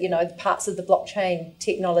use the parts of the blockchain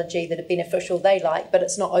technology that are beneficial they like, but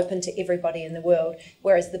it's not open to everybody in the world.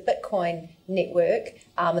 Whereas the Bitcoin network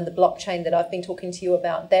and the blockchain that I've been talking to you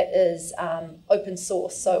about, that is open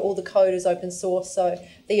source. So all the code is open source. So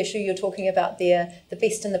the issue you're talking about there, the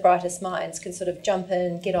best and the brightest minds can sort of jump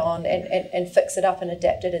in, get on and fix it up and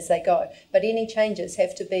adapt it as they go. But any changes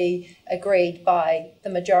have to be agreed by the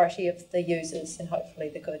majority of the users, and hopefully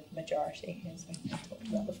the good majority, as we talked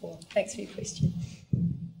about before. Thanks for your question.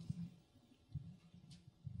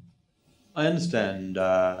 I understand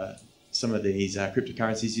some of these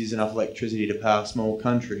cryptocurrencies use enough electricity to power small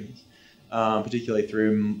countries, particularly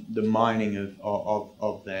through the mining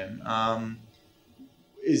of them.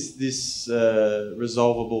 Is this a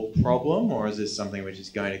resolvable problem, or is this something which is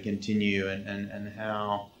going to continue, and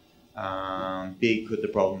how big could the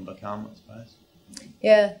problem become, I suppose?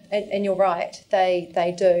 Yeah, and you're right,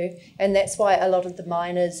 they do. And that's why a lot of the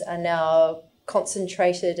miners are now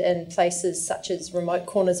concentrated in places such as remote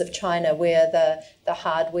corners of China, where the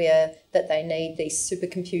hardware that they need, these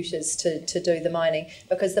supercomputers to do the mining,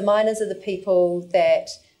 because the miners are the people that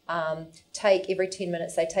take every 10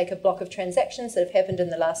 minutes, they take a block of transactions that have happened in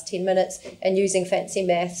the last 10 minutes, and using fancy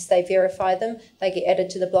maths, they verify them, they get added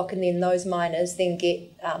to the block, and then those miners then get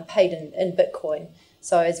paid in Bitcoin.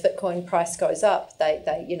 So as Bitcoin price goes up,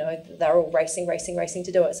 they're all racing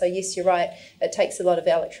to do it. So yes, you're right, it takes a lot of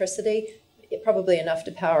electricity, probably enough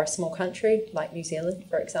to power a small country like New Zealand,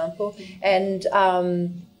 for example. And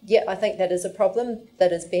I think that is a problem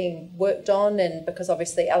that is being worked on, and because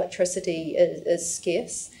obviously electricity is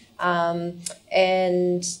scarce.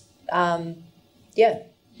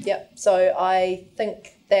 So I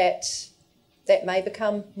think that may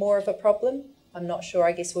become more of a problem. I'm not sure.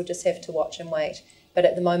 I guess we'll just have to watch and wait. But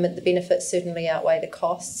at the moment, the benefits certainly outweigh the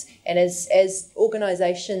costs. And as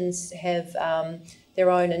organisations have their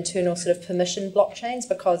own internal sort of permission blockchains,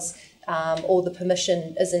 because all the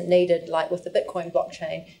permission isn't needed, like with the Bitcoin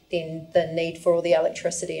blockchain, then the need for all the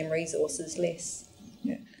electricity and resources less.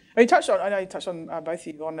 Yeah. I know you touched on both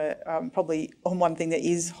of you on probably on one thing that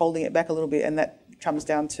is holding it back a little bit, and that comes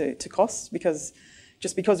down to costs, because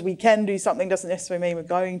just because we can do something doesn't necessarily mean we're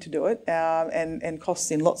going to do it, and costs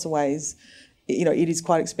in lots of ways. It is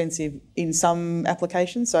quite expensive in some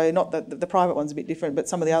applications. So not the private one's a bit different, but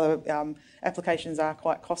some of the other applications are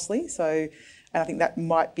quite costly. So, and I think that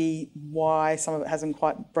might be why some of it hasn't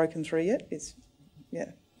quite broken through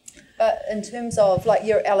yet. But in terms of like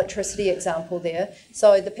your electricity example there,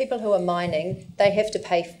 so the people who are mining, they have to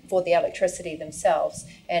pay for the electricity themselves.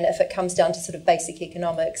 And if it comes down to sort of basic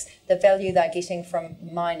economics, the value they're getting from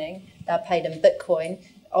mining, they're paid in Bitcoin,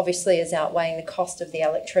 obviously is outweighing the cost of the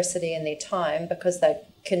electricity and their time because they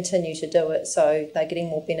continue to do it. So they're getting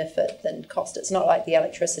more benefit than cost. It's not like the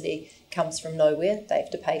electricity comes from nowhere. They have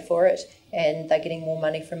to pay for it, and they're getting more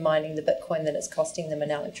money from mining the Bitcoin than it's costing them in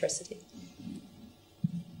electricity.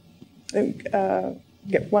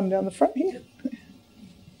 Get one down the front here.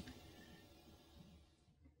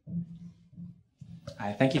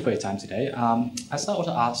 Hi, thank you for your time today. I just want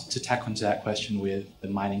to ask to tack onto that question with the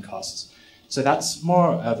mining costs. So that's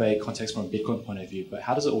more of a context from a Bitcoin point of view, but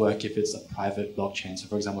how does it work if it's a private blockchain? So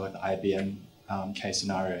for example, like the IBM case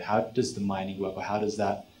scenario, how does the mining work, or how does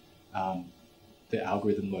that the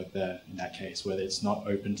algorithm work there in that case, whether it's not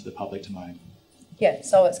open to the public to mine? Yeah,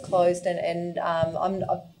 so it's closed, and I'm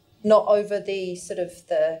not over the sort of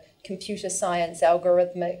the computer science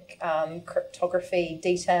algorithmic cryptography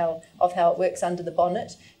detail of how it works under the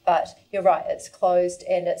bonnet, but you're right, it's closed,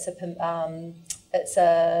 and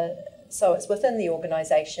so it's within the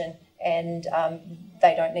organisation, and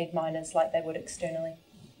they don't need miners like they would externally.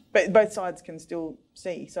 But both sides can still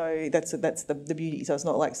see, so that's the beauty. So it's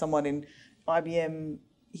not like someone in IBM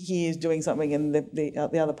here is doing something and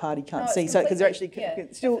the other party can't see. So because they're actually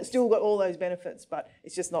still got all those benefits, but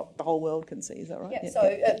it's just not the whole world can see. Is that right? Yeah.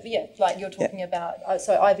 So like you're talking about.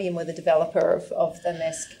 So IBM were the developer of the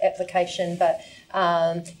MASC application, but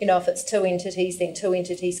if it's two entities, then two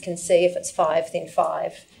entities can see. If it's five, then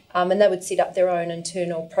five, and they would set up their own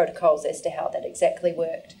internal protocols as to how that exactly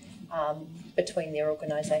worked. Between their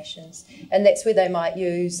organisations, and that's where they might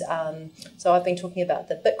use. So I've been talking about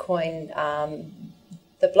the Bitcoin,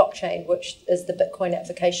 the blockchain, which is the Bitcoin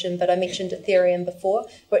application, but I mentioned Ethereum before,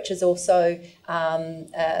 which is also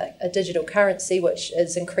a digital currency, which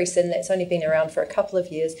is increasing. That's only been around for a couple of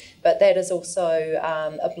years, but that is also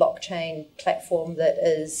a blockchain platform that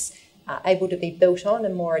is able to be built on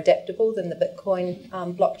and more adaptable than the Bitcoin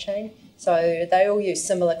blockchain. So they all use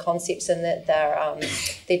similar concepts in that they're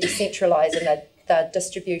decentralised and they're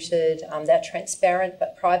distributed, they're transparent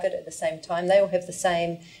but private at the same time. They all have the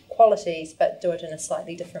same qualities but do it in a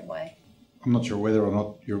slightly different way. I'm not sure whether or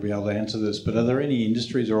not you'll be able to answer this, but are there any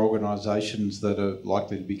industries or organisations that are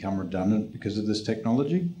likely to become redundant because of this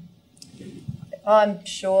technology? I'm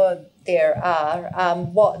sure there are.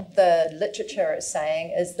 What the literature is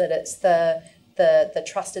saying is that it's the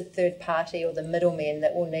trusted third party or the middlemen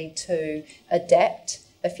that will need to adapt,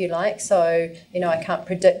 if you like. So, I can't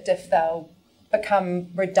predict if they'll become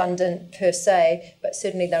redundant per se, but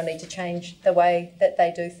certainly they'll need to change the way that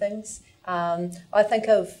they do things. I think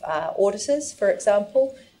of auditors, for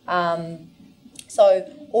example. A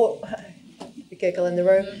giggle in the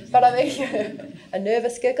room, but I mean a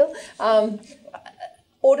nervous giggle.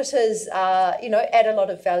 Auditors, add a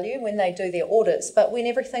lot of value when they do their audits, but when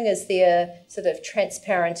everything is there sort of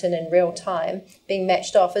transparent and in real time being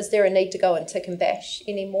matched off, is there a need to go and tick and bash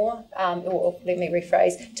anymore? Or let me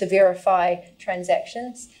rephrase, to verify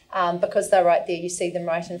transactions? Because they're right there, you see them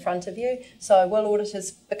right in front of you. So will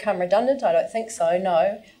auditors become redundant? I don't think so,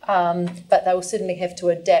 no. But they will certainly have to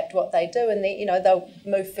adapt what they do, and they'll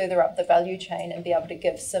move further up the value chain and be able to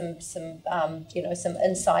give some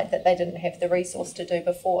insight that they didn't have the resource to do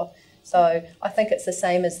before. So I think it's the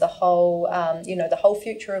same as the whole, the whole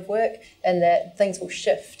future of work, and that things will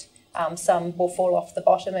shift. Some will fall off the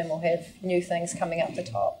bottom, and we'll have new things coming up the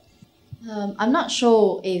top. I'm not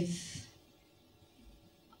sure if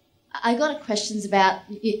I got questions about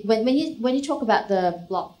when you talk about the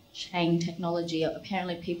blockchain technology.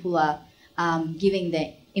 Apparently, people are giving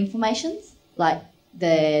their information, like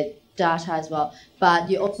the data as well. But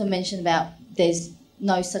you also mentioned about there's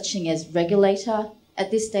no such thing as regulator at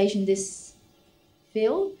this stage in this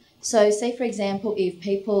field. So, say for example, if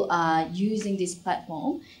people are using this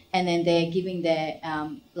platform and then they're giving their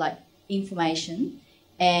information.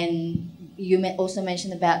 And you also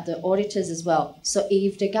mentioned about the auditors as well. So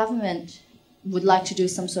if the government would like to do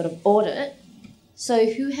some sort of audit, so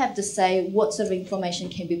who have to say what sort of information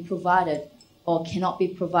can be provided or cannot be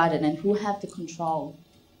provided, and who have the control?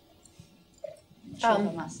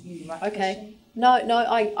 I'm asking the right question. No,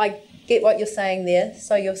 I get what you're saying there.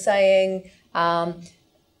 So you're saying,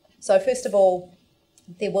 so first of all,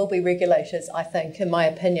 There will be regulators, I think, in my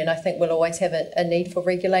opinion. I think we'll always have a need for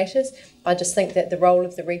regulators. I just think that the role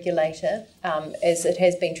of the regulator, as it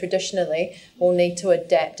has been traditionally, will need to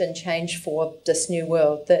adapt and change for this new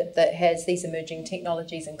world that has these emerging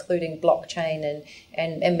technologies, including blockchain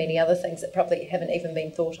and many other things that probably haven't even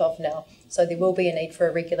been thought of now. So there will be a need for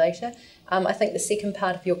a regulator. I think the second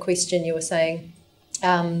part of your question, you were saying,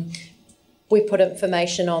 we put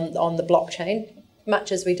information on the blockchain,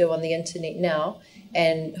 much as we do on the internet now.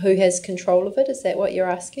 And who has control of it? Is that what you're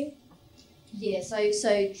asking? Yeah,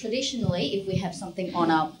 so traditionally, if we have something on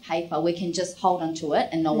our paper, we can just hold on to it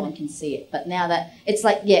and no one can see it. But now that it's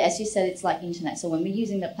like, yeah, as you said, it's like internet. So when we're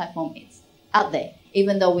using the platform, it's out there.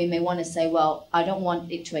 Even though we may want to say, well, I don't want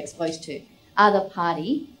it to expose to other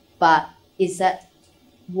party, but is that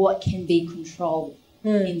what can be controlled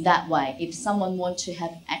in that way? If someone wants to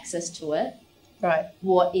have access to it, right?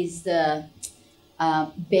 What is the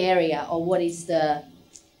barrier, or what is the...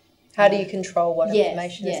 How do you control what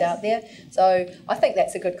information is out there? So I think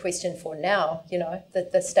that's a good question for now, you know,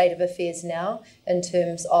 the state of affairs now, in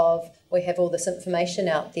terms of we have all this information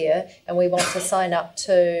out there and we want to sign up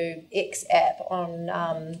to X app on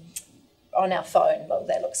our phone. Well,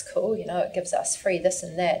 that looks cool, you know, it gives us free this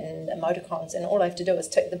and that and emoticons, and all I have to do is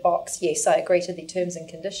tick the box, yes, I agree to the terms and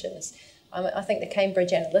conditions. I think the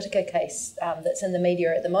Cambridge Analytica case that's in the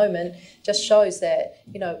media at the moment just shows that,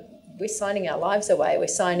 you know, we're signing our lives away, we're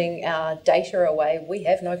signing our data away, we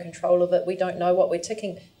have no control of it, we don't know what we're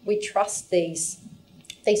ticking. We trust these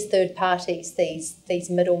third parties, these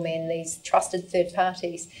middlemen, these trusted third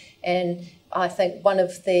parties. And I think one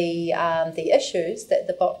of the issues that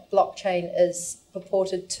the blockchain is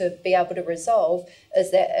purported to be able to resolve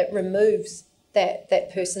is that it removes that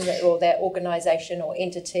person or that organisation or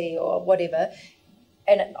entity or whatever,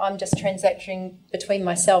 and I'm just transacting between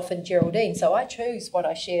myself and Geraldine. So I choose what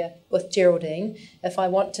I share with Geraldine. If I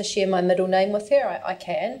want to share my middle name with her, I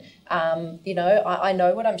can. You know, I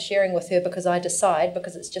know what I'm sharing with her because I decide,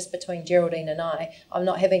 because it's just between Geraldine and I. I'm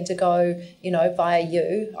not having to go, you know, via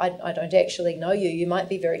you. I don't actually know you. You might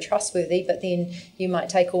be very trustworthy, but then you might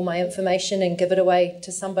take all my information and give it away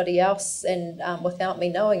to somebody else and without me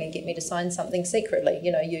knowing, and get me to sign something secretly,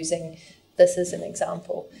 you know, using this as an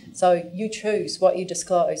example. So you choose what you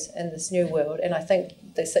disclose in this new world, and I think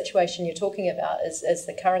the situation you're talking about is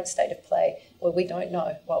the current state of play, where we don't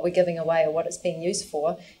know what we're giving away or what it's being used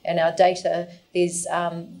for, and our data,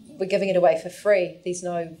 we're giving it away for free. There's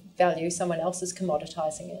no value. Someone else is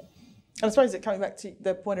commoditising it. And I suppose that coming back to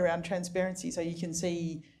the point around transparency, so you can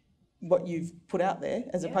see what you've put out there,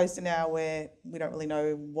 as opposed to now where we don't really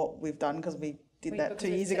know what we've done because we did that 2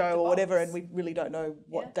 years ago or whatever, and we really don't know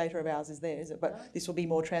what data of ours is there, is it? But this will be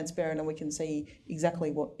more transparent and we can see exactly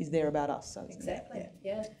what is there about us. So exactly,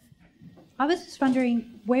 yeah. I was just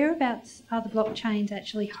wondering, whereabouts are the blockchains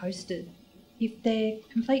actually hosted? If they're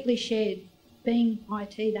completely shared, being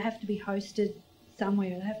IT, they have to be hosted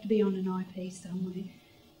somewhere, they have to be on an IP somewhere.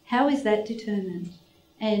 How is that determined?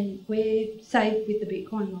 And where, say with the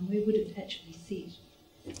Bitcoin one, where would it actually sit?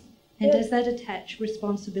 And does that attach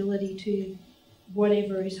responsibility to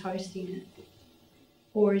whatever is hosting it?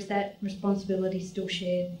 Or is that responsibility still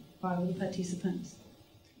shared by all the participants?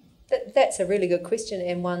 That's a really good question,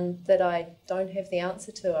 and one that I don't have the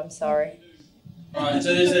answer to, I'm sorry. Right,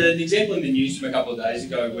 so there's an example in the news from a couple of days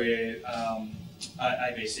ago where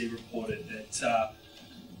ABC reported that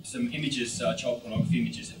some images, child pornography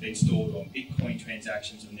images, have been stored on Bitcoin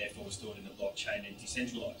transactions and therefore stored in the blockchain and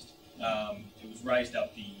decentralised. It was raised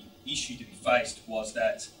up, the issue to be faced was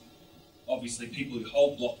that obviously people who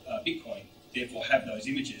hold Bitcoin therefore have those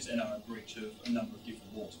images and are in breach of a number of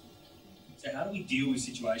different laws. So how do we deal with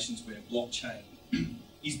situations where blockchain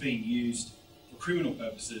is being used for criminal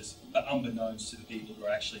purposes but unbeknownst to the people who are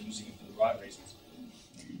actually using it for the right reasons?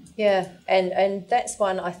 Yeah, and that's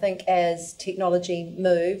one, I think, as technology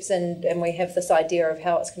moves and we have this idea of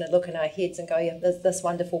how it's going to look in our heads and go, yeah, there's this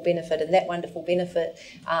wonderful benefit and that wonderful benefit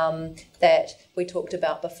that we talked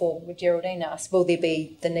about before. Geraldine asked, will there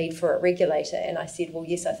be the need for a regulator? And I said, well,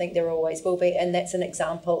 yes, I think there always will be. And that's an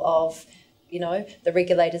example of, you know, the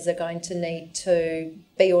regulators are going to need to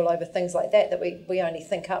be all over things like that we only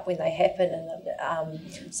think up when they happen.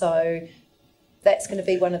 And so that's going to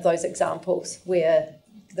be one of those examples where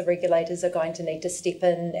the regulators are going to need to step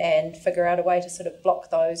in and figure out a way to sort of block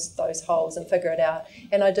those holes and figure it out.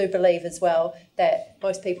 And I do believe as well that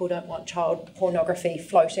most people don't want child pornography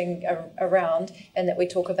floating around, and that we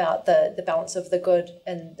talk about the balance of the good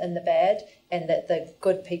and the bad, and that the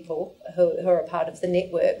good people who are a part of the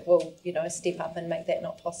network will, you know, step up and make that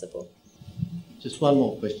not possible. Just one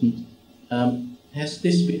more question. Has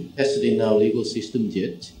this been tested in our legal systems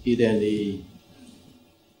yet? Is there any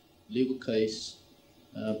legal case,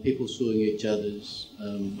 people suing each other's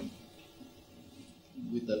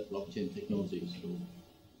with that blockchain technology?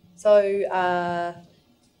 So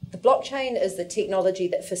the blockchain is the technology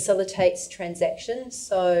that facilitates transactions.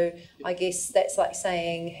 So I guess that's like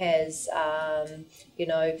saying has, you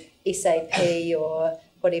know, SAP or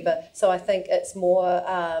whatever. So I think it's more,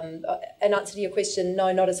 an answer to your question,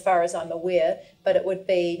 no, not as far as I'm aware, but it would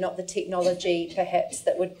be not the technology perhaps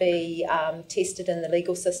that would be tested in the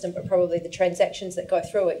legal system, but probably the transactions that go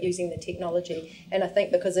through it using the technology. And I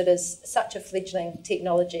think because it is such a fledgling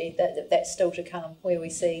technology that's still to come, where we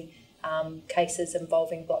see cases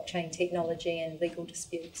involving blockchain technology and legal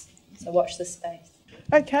disputes. So watch this space.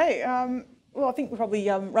 Okay, well, I think we've probably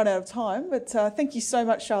run out of time, but thank you so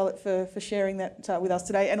much, Charlotte, for sharing that with us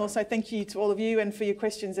today, and also thank you to all of you and for your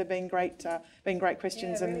questions. They've been great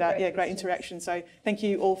questions, and great interaction. So thank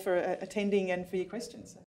you all for attending and for your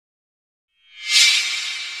questions.